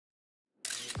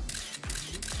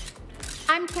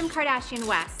I'm Kim Kardashian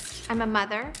West. I'm a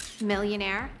mother,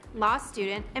 millionaire, law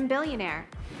student, and billionaire.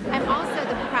 I'm also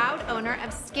the proud owner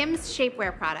of Skims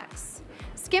shapewear products.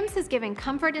 Skims has given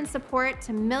comfort and support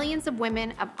to millions of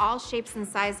women of all shapes and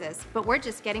sizes, but we're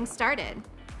just getting started.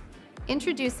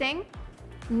 Introducing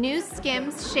new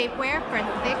Skims shapewear for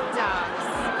thick dogs.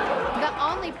 The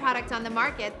only product on the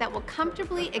market that will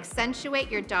comfortably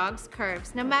accentuate your dog's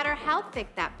curves, no matter how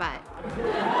thick that butt.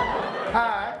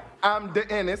 Hi, I'm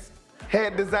Dennis,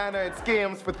 head designer at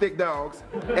Skims for thick dogs,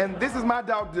 and this is my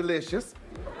dog Delicious.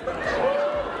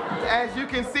 As you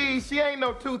can see, she ain't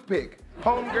no toothpick.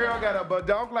 Homegirl got a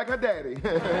badonk like her daddy,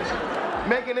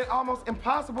 making it almost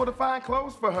impossible to find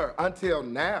clothes for her until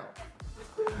now.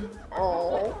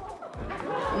 Oh,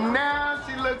 now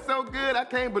she looks so good, I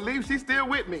can't believe she's still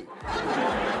with me.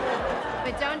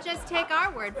 But don't just take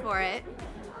our word for it.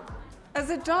 As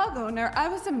a dog owner, I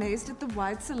was amazed at the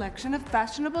wide selection of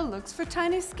fashionable looks for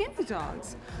tiny, skinny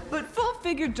dogs. But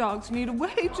full-figured dogs need a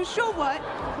way to show what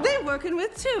they're working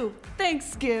with, too. Thanks,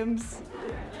 Skims.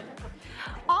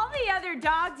 All the other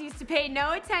dogs used to pay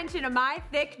no attention to my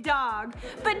thick dog.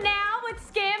 But now with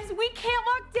Skims, we can't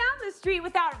walk down the street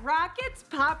without rockets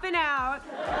popping out.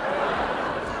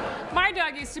 My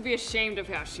dog used to be ashamed of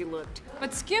how she looked,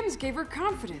 but Skims gave her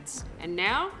confidence. And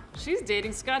now, she's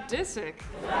dating Scott Disick.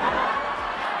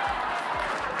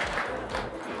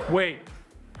 Wait,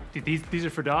 these are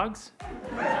for dogs?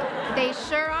 They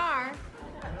sure are.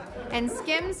 And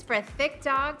Skims for thick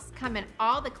dogs come in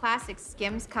all the classic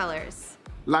Skims colors.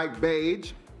 Like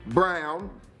beige, brown,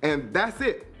 and that's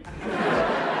it.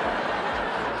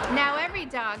 Now every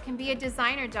dog can be a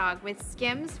designer dog with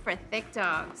Skims for thick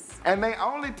dogs. And they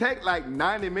only take like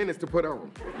 90 minutes to put on.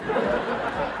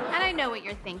 And I know what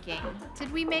you're thinking.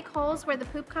 Did we make holes where the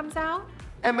poop comes out?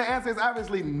 And the answer is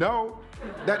obviously no.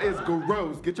 That is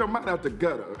gross. Get your mind out the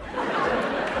gutter.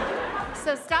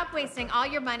 So stop wasting all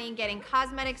your money getting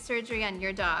cosmetic surgery on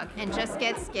your dog and just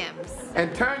get Skims.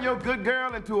 And turn your good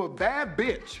girl into a bad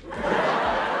bitch.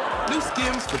 New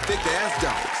Skims for thick-ass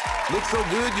dogs. Look so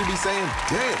good, you'll be saying,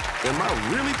 damn, am I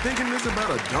really thinking this about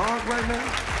a dog right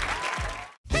now?